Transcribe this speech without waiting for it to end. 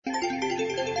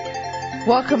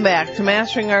Welcome back to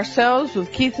Mastering Ourselves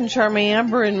with Keith and Charmy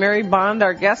Amber and Mary Bond.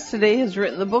 Our guest today has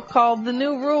written the book called The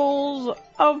New Rules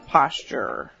of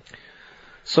Posture.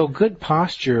 So good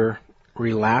posture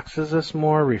relaxes us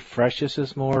more, refreshes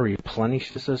us more,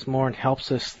 replenishes us more, and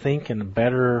helps us think in a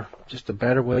better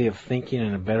way of thinking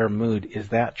and a better mood. Is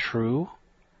that true?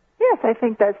 Yes, I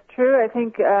think that's true. I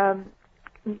think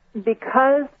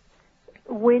because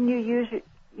when you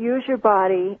use your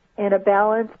body in a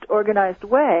balanced, organized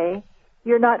way,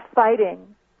 you're not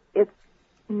fighting its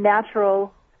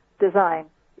natural design.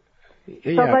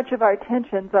 Yeah. So much of our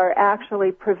tensions are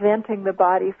actually preventing the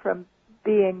body from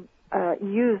being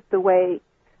used the way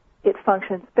it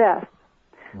functions best.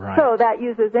 Right. So that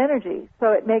uses energy,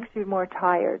 so it makes you more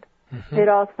tired. Mm-hmm. It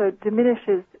also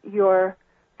diminishes your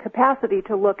capacity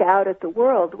to look out at the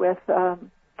world with an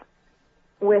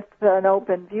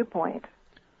open viewpoint.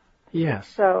 Yes.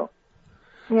 So,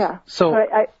 yeah.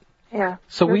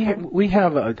 So we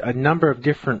have a number of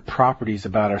different properties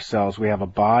about ourselves. We have a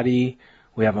body,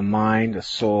 we have a mind, a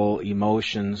soul,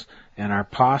 emotions, and our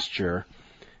posture.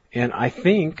 And I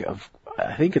think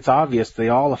it's obvious they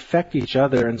all affect each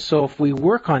other. And so if we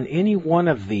work on any one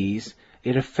of these,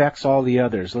 it affects all the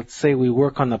others. Let's say we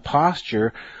work on the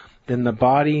posture, then the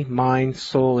body, mind,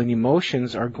 soul, and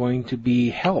emotions are going to be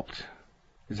helped.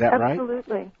 Is that right?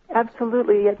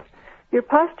 Absolutely. Your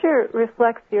posture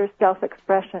reflects your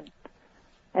self-expression.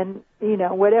 And,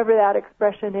 whatever that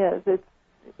expression is,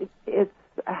 it's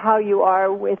how you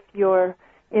are with your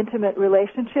intimate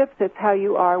relationships, it's how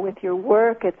you are with your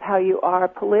work, it's how you are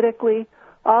politically.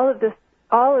 All of this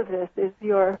is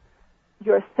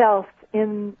yourself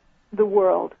in the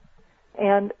world.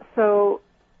 And so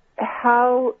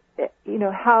how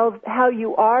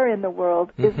you are in the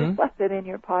world is reflected in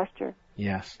your posture.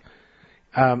 Yes.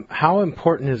 How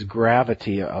important is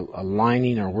gravity,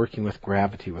 aligning or working with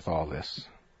gravity with all this?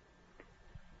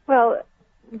 Well,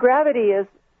 gravity is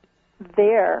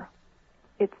there.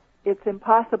 It's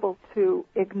impossible to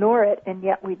ignore it, and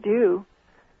yet we do.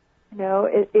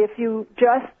 If you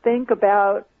just think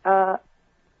about a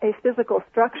physical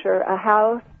structure, a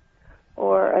house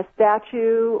or a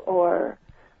statue or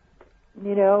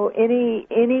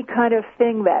any kind of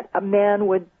thing that a man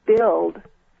would build,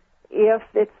 if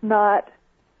it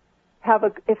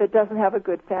doesn't have a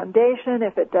good foundation,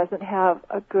 if it doesn't have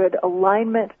a good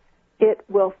alignment, it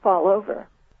will fall over.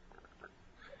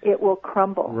 It will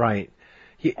crumble. Right.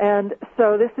 And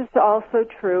so this is also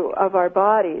true of our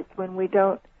bodies when we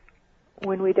don't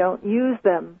use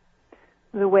them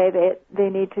the way they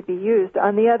need to be used.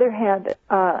 On the other hand,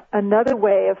 another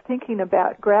way of thinking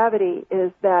about gravity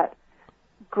is that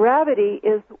gravity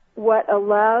is what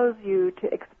allows you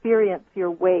to experience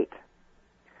your weight,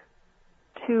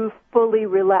 to fully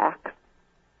relax.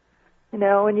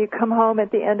 When you come home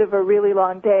at the end of a really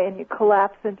long day and you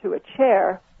collapse into a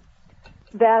chair,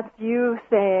 that's you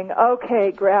saying,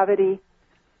 okay, gravity,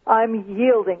 I'm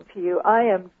yielding to you. I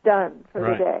am done for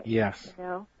the day. Yes.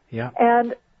 Yeah.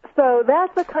 And so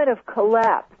that's a kind of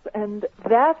collapse, and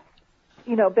that's,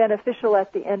 beneficial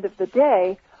at the end of the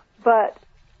day, but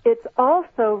it's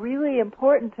also really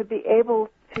important to be able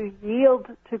to yield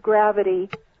to gravity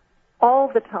all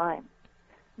the time,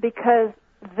 because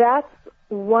that's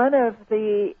one of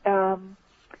the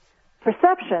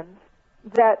perceptions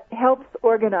that helps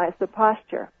organize the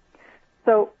posture.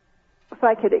 So if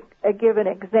I could give an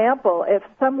example, if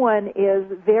someone is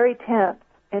very tense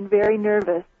and very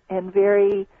nervous and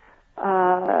very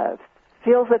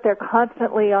feels that they're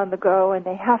constantly on the go and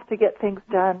they have to get things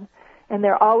done and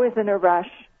they're always in a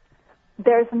rush,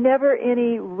 there's never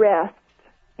any rest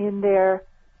in their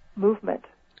movement.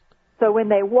 So when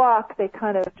they walk, they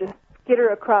kind of just skitter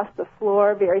across the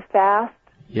floor very fast.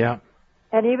 Yeah.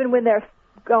 And even when they're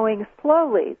going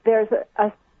slowly, there's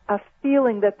a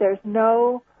feeling that there's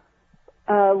no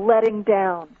letting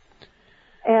down.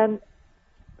 And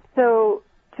so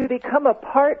to become a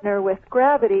partner with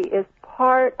gravity is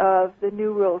part of the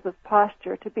new rules of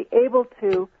posture, to be able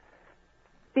to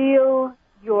feel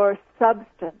your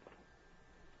substance,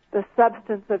 the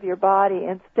substance of your body,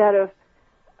 instead of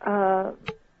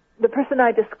the person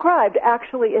I described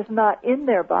actually is not in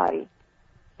their body.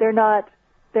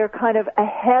 They're kind of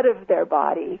ahead of their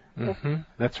body. Mm-hmm.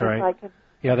 That's right.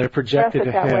 Yeah, they're projected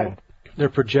ahead. They're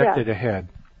projected ahead.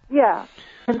 Yeah.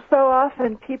 And so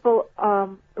often people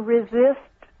resist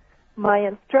my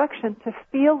instruction to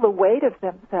feel the weight of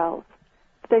themselves.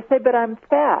 They say, but I'm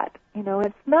fat.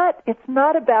 It's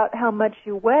not about how much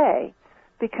you weigh,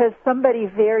 because somebody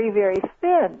very, very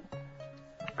thin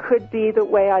could be the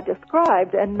way I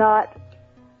described and not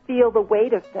feel the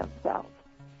weight of themselves.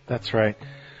 That's right.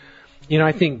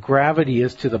 I think gravity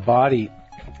is to the body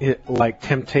like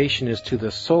temptation is to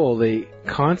the soul. They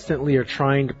constantly are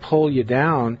trying to pull you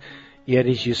down, yet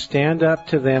as you stand up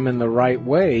to them in the right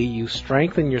way, you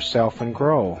strengthen yourself and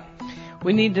grow.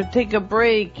 We need to take a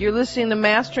break. You're listening to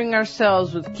Mastering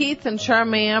Ourselves with Keith and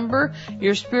Charmaine Amber,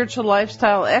 your spiritual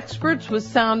lifestyle experts with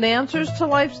sound answers to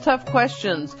life's tough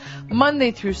questions. Monday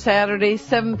through Saturday,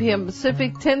 7 p.m.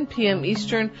 Pacific, 10 p.m.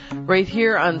 Eastern, right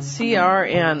here on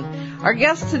CRN. Our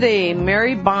guest today,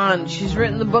 Mary Bond. She's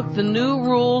written the book, The New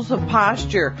Rules of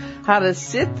Posture, How to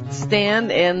Sit,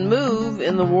 Stand, and Move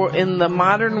in the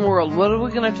Modern World. What are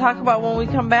we going to talk about when we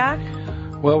come back?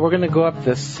 Well, we're going to go up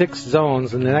the 6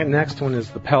 zones, and the next one is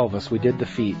the pelvis. We did the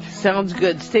feet. Sounds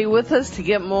good. Stay with us to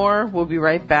get more. We'll be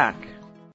right back.